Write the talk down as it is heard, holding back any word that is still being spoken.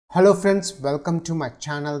Hello friends, welcome to my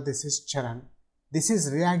channel. This is Charan. This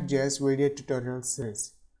is ReactJS video tutorial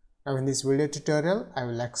series. Now in this video tutorial, I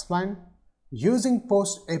will explain using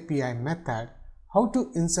post API method how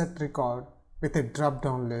to insert record with a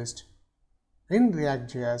drop-down list in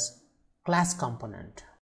ReactJS class component.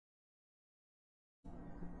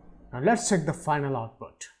 Now let's check the final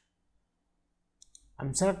output.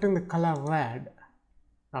 I'm selecting the color red.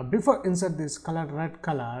 Now before insert this red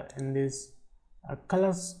color in this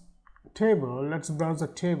colors table, let's browse the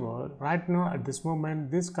table. Right now at this moment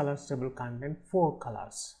this colors table contains 4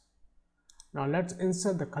 colors. Now let's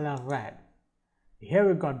insert the color red. Here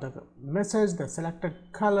we got the message, the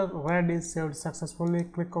selected color red is saved successfully.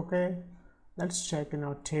 Click OK. Let's check in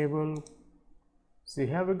our table. See,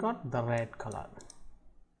 here we got the red color.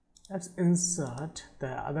 Let's insert the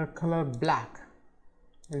other color black.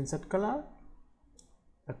 Insert color.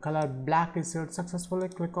 The color black is saved successfully.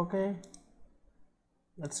 Click OK.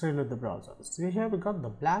 Let's reload the browser. See, here we got the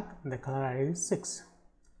black and the color ID is 6.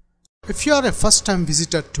 If you are a first time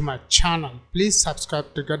visitor to my channel, please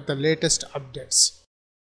subscribe to get the latest updates.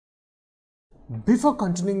 Before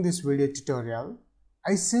continuing this video tutorial,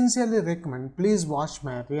 I sincerely recommend please watch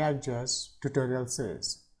my ReactJS tutorial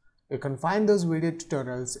series. You can find those video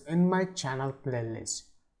tutorials in my channel playlist.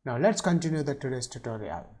 Now let's continue the today's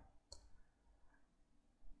tutorial.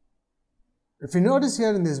 If you notice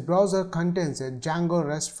here in this browser contains a Django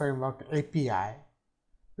REST framework API,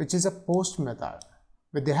 which is a post method.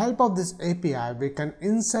 With the help of this API, we can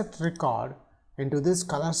insert record into this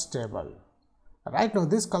colors table. Right now,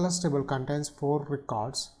 this colors table contains 4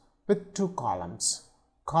 records with 2 columns.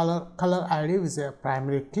 Color ID is a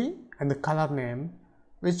primary key and the color name,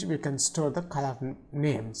 which we can store the color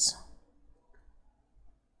names.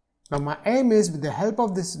 Now, my aim is with the help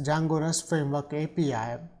of this Django REST framework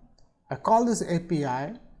API, I call this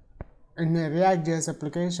API in a ReactJS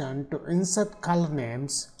application to insert color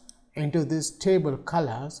names into this table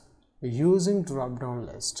colors using drop-down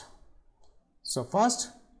list. So first,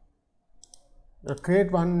 we'll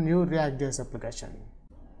create one new ReactJS application.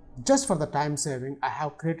 Just for the time saving, I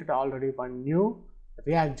have created already one new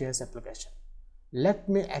ReactJS application. Let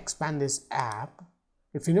me expand this app.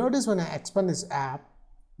 If you notice, when I expand this app,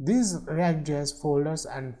 these ReactJS folders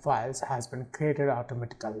and files has been created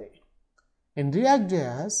automatically. In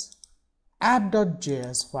ReactJS,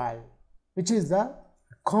 app.js file, which is the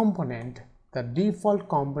component, the default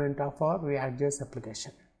component of our ReactJS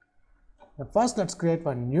application. Now first, let's create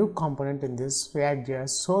one new component in this ReactJS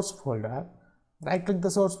source folder. Right click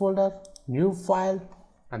the source folder, new file,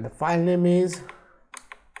 and the file name is,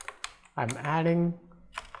 I'm adding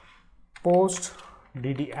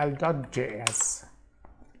post.ddl.js.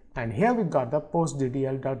 And here we got the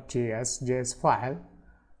post.ddl.js file.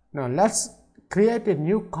 Now let's create a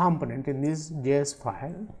new component in this JS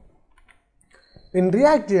file. In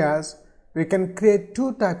ReactJS, we can create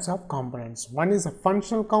 2 types of components. One is a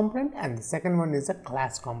functional component and the second one is a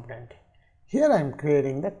class component. Here I am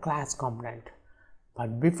creating the class component.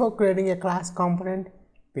 But before creating a class component,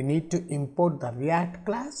 we need to import the React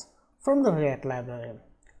class from the React library.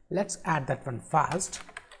 Let's add that one first.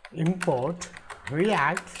 Import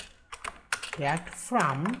React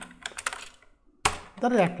from the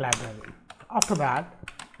React library. After that,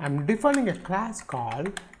 I am defining a class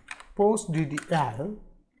called post.ddl,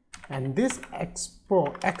 and this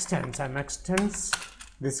extends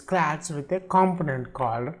this class with a component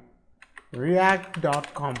called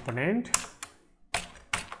react.component,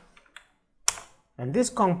 and this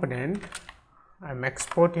component I am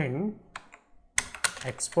exporting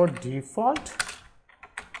export default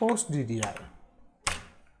post.ddl.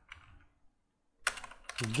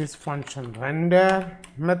 This function render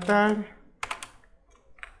method,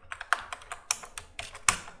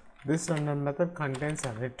 this render method contains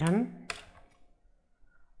a return.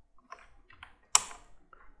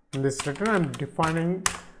 In this return,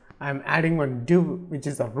 I'm adding one div, which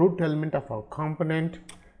is a root element of our component.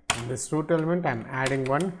 In this root element, I'm adding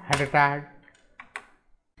one header tag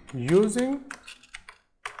using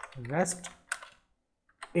REST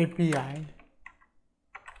API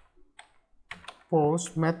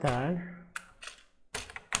post method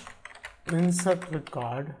insert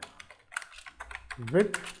record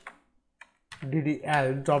with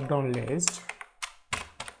DDL drop-down list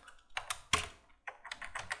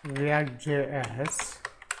ReactJS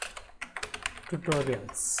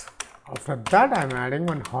tutorials. After that, I am adding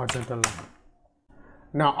one horizontal line.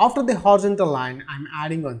 Now after the horizontal line, I am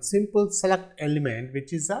adding one simple select element,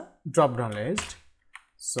 which is a drop-down list.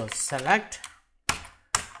 So select,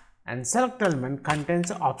 and select element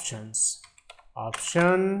contains options.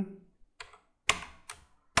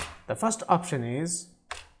 The first option is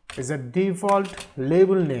is a default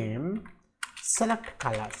label name select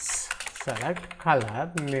colors, select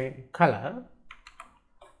color name color,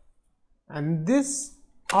 and this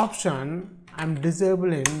option I'm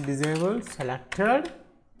disable selected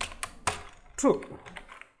true.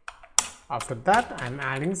 After that I'm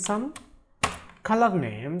adding some color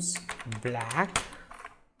names black,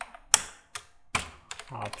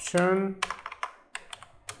 option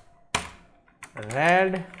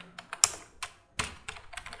red,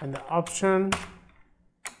 and the option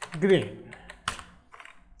green.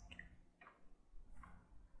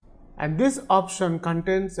 And this option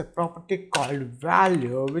contains a property called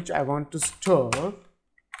value, which I want to store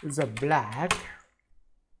is a black.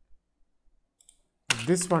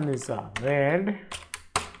 This one is a red,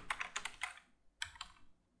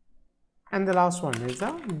 and the last one is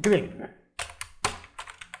a green.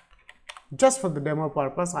 Just for the demo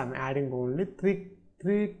purpose, I'm adding only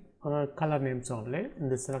three color names only in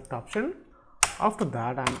the select option. After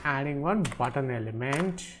that, I'm adding one button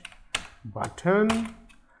element, button,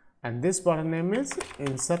 and this button name is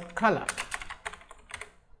insert color,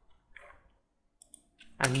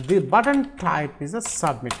 and the button type is a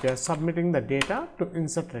submit. We are submitting the data to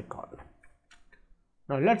insert record.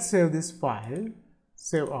 Now let's save this file,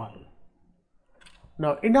 save all.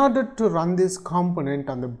 Now in order to run this component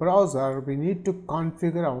on the browser, we need to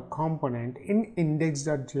configure our component in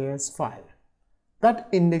index.js file. That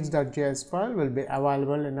index.js file will be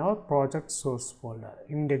available in our project source folder.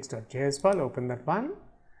 Index.js file, open that one.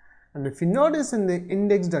 And if you notice in the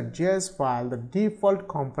index.js file, the default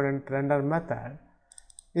component render method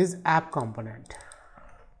is app component.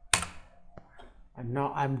 And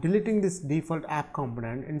now I'm deleting this default app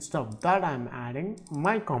component. Instead of that, I'm adding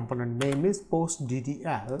my component name is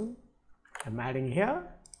postddl. I'm adding here,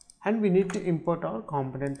 and we need to import our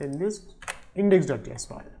component in this index.js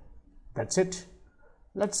file. That's it.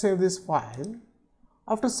 Let's save this file.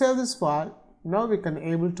 After save this file, now we can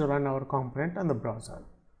able to run our component on the browser.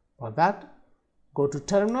 For that, go to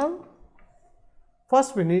terminal.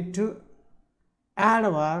 First, we need to add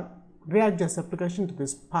our ReactJS application to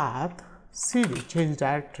this path cd change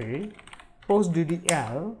directory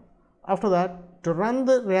postddl. After that, to run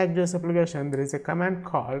the ReactJS application, there is a command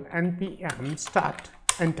called npm start,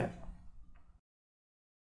 enter.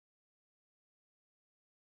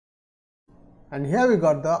 And here we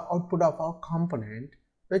got the output of our component,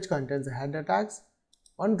 which contains the header tags,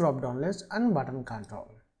 one drop down list, and button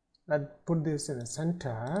control. Let's put this in the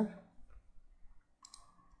center.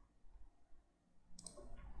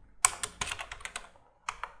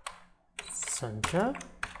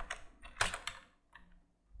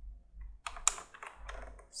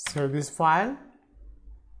 Save this file.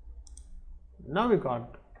 Now we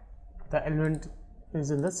got the element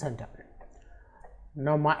is in the center.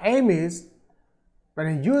 Now my aim is, when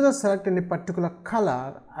a user select any particular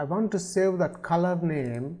color, I want to save that color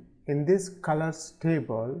name in this colors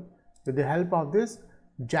table with the help of this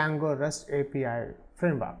Django REST API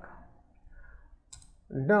framework.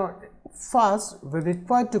 Now first, we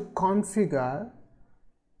require to configure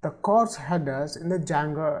the course headers in the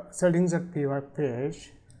Django settings.py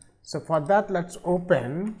page. So for that, let's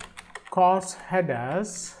open course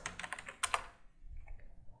headers,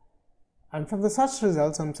 and from the search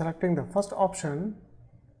results, I'm selecting the first option,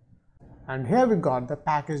 and here we got the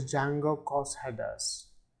package Django course headers.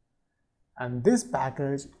 And this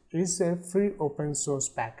package is a free open source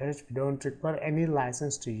package. We don't require any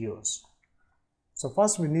license to use. So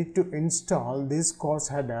first we need to install these course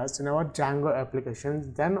headers in our Django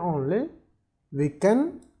applications, then only we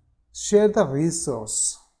can share the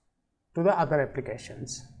resource to the other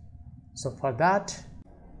applications. So for that,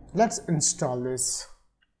 let's install this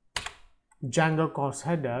Django course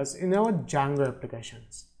headers in our Django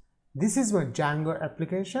applications. This is my Django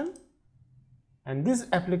application, and this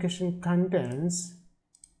application contains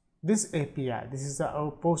this API. This is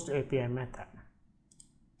our post API method.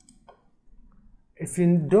 If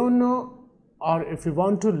you don't know, or if you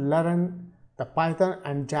want to learn the Python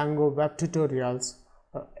and Django web tutorials,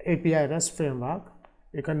 API REST framework,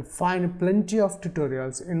 you can find plenty of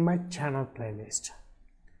tutorials in my channel playlist.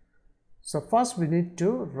 So first we need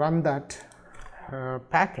to run that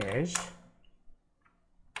package.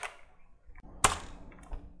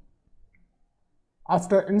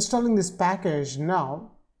 After installing this package,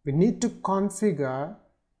 now we need to configure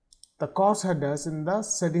the course headers in the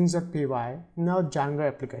settings.py in our Django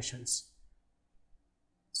applications.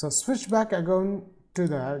 So switch back again to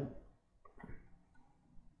the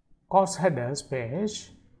course headers page.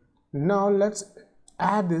 Now let's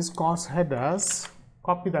add this course headers,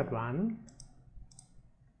 copy that one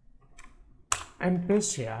and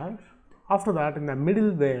paste here. After that, in the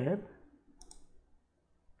middleware,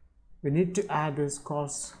 we need to add this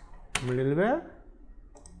course middleware.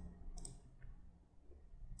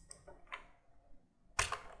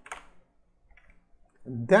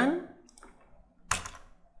 Then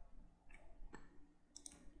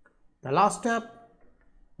the last step,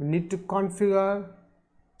 we need to configure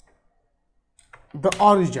the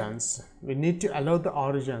origins. We need to allow the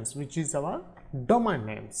origins, which is our domain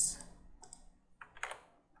names.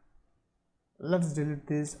 Let's delete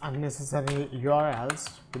these unnecessary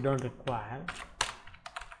URLs we don't require.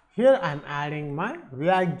 Here I am adding my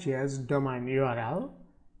ReactJS domain URL,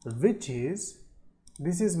 which is,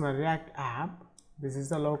 this is my React app, this is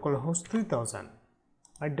the localhost 3000,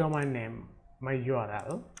 my domain name, my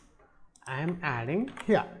URL I am adding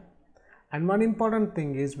here. And one important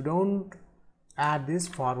thing is, we don't add this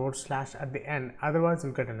 / at the end, otherwise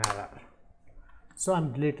you'll get an error. So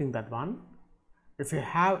I'm deleting that one. If you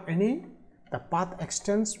have any, the path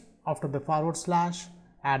extends after the /,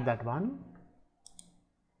 add that one.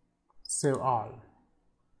 Save all.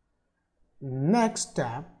 Next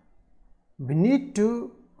step, we need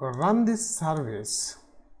to run this service.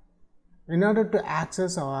 In order to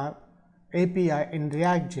access our API in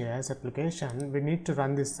ReactJS application, we need to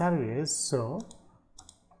run this service. So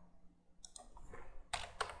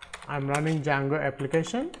I'm running Django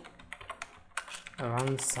application,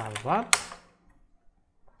 run server.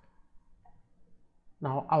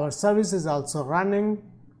 Now our service is also running.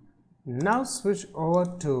 Now switch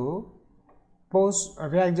over to post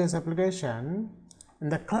ReactJS application. In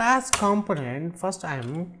the class component, first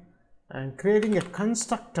I'm creating a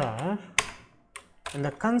constructor. In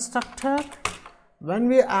the constructor, when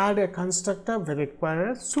we add a constructor, we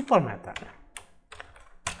require a super method.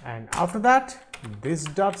 And after that, this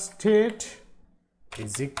dot state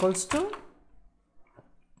is equals to,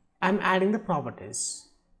 I'm adding the properties.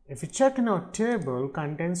 If you check in our table,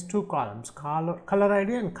 contains two columns, color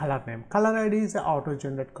ID and color name. Color ID is an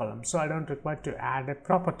auto-generated column, so I don't require to add a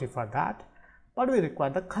property for that, but we require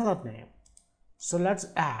the color name. So let's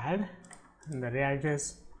add in the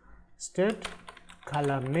ReactJS state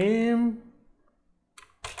color name.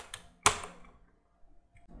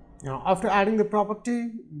 Now after adding the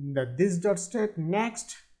property, the this dot state,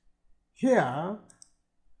 next here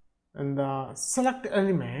in the select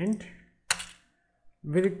element,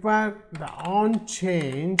 we require the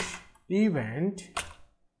onChange event.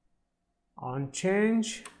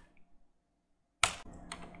 OnChange,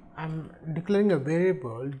 I'm declaring a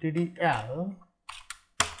variable ddl.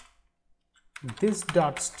 This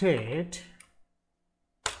dot state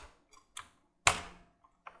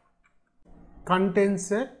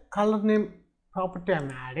contains a color name property. I'm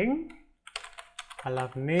adding color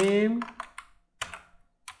name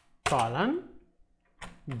colon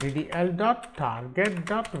ddl dot target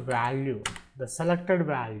dot value, the selected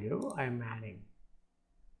value I am adding.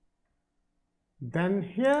 Then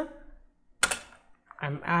here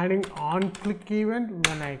I'm adding on click event.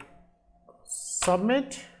 When I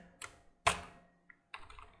submit,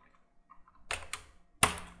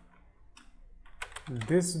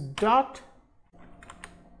 this dot,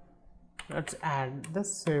 let's add the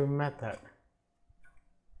save method.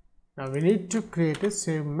 Now we need to create a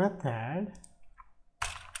save method.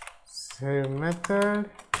 Save method.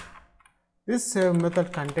 This save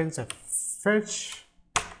method contains a fetch.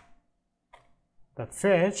 The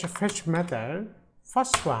fetch method.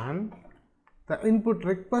 First one, the input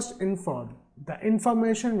request info, the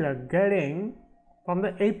information we are getting from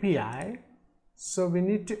the API. So we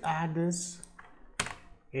need to add this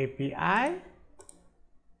API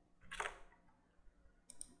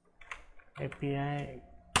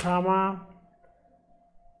comma,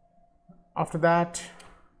 after that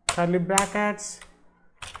curly brackets,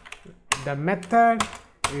 the method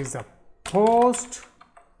is a post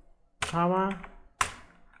comma,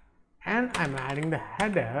 and I'm adding the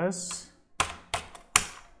headers.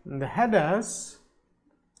 In the headers,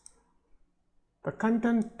 the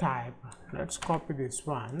content type, let's copy this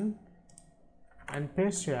one and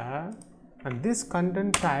paste here, and this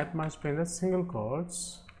content type must be in the single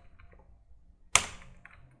quotes.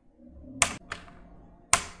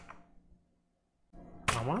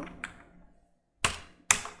 Comma.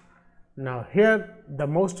 Now here the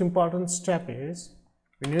most important step is,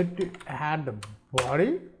 we need to add the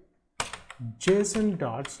body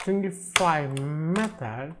JSON.stringify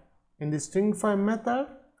method. In the stringify method,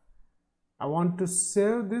 I want to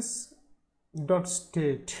save this dot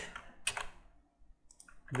state,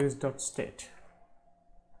 this dot state.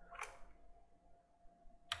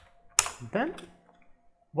 Then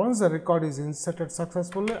once the record is inserted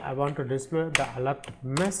successfully, I want to display the alert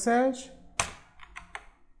message.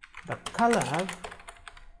 the color,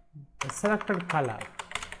 the selected color,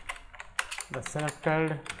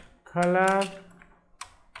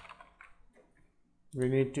 we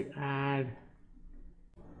need to add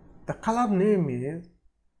the color name is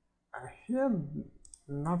here,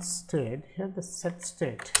 not state, here the set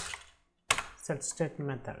state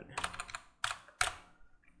method.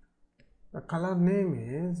 The color name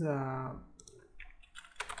is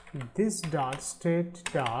this dot state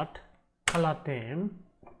dot color name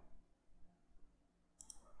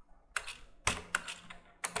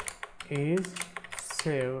is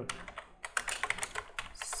saved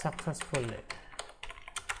successfully.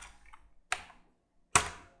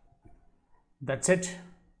 That's it.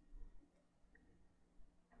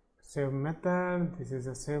 Save method, this is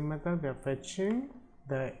a save method. We are fetching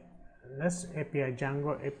the REST API,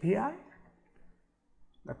 Django API,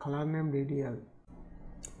 the color name DDL.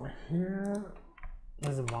 Here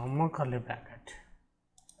is one more curly bracket.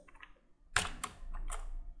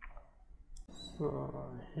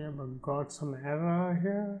 So here we got some error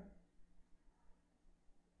here.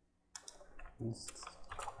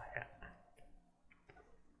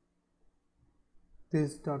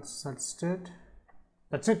 This dot set state.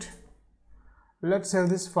 That's it. Let's save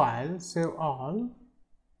this file, save all.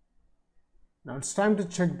 Now it's time to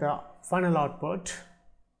check the final output.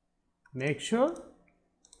 Make sure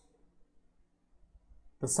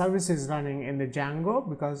the service is running in the Django,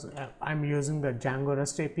 because I'm using the Django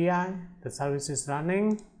REST API. The service is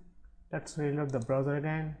running. Let's reload the browser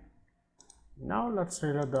again. Now let's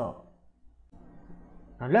reload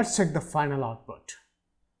now let's check the final output.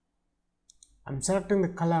 I'm selecting the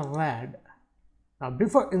color red. Now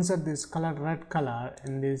before insert this red color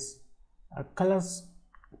in this colors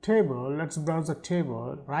table, let's browse the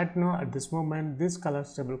table. Right now at this moment this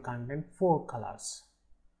colors table contains 4 colors.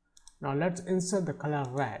 Now let's insert the color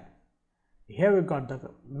red. Here we got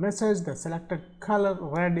the message, the selected color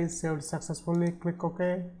red is saved successfully. Click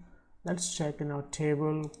OK. Let's check in our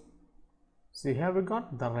table. See, here we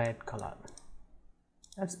got the red color.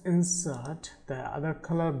 Let's insert the other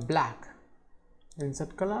color black.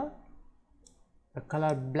 Insert color. The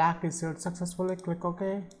color black is saved successfully. Click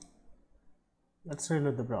OK. Let's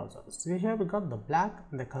reload the browser. See, here we got the black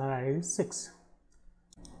and the color ID is 6.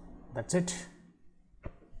 That's it.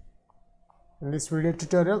 In this video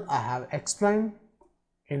tutorial, I have explained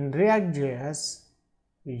in ReactJS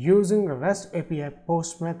using the REST API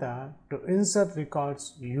post method to insert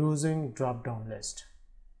records using drop-down list.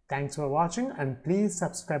 Thanks for watching and please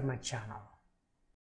subscribe my channel.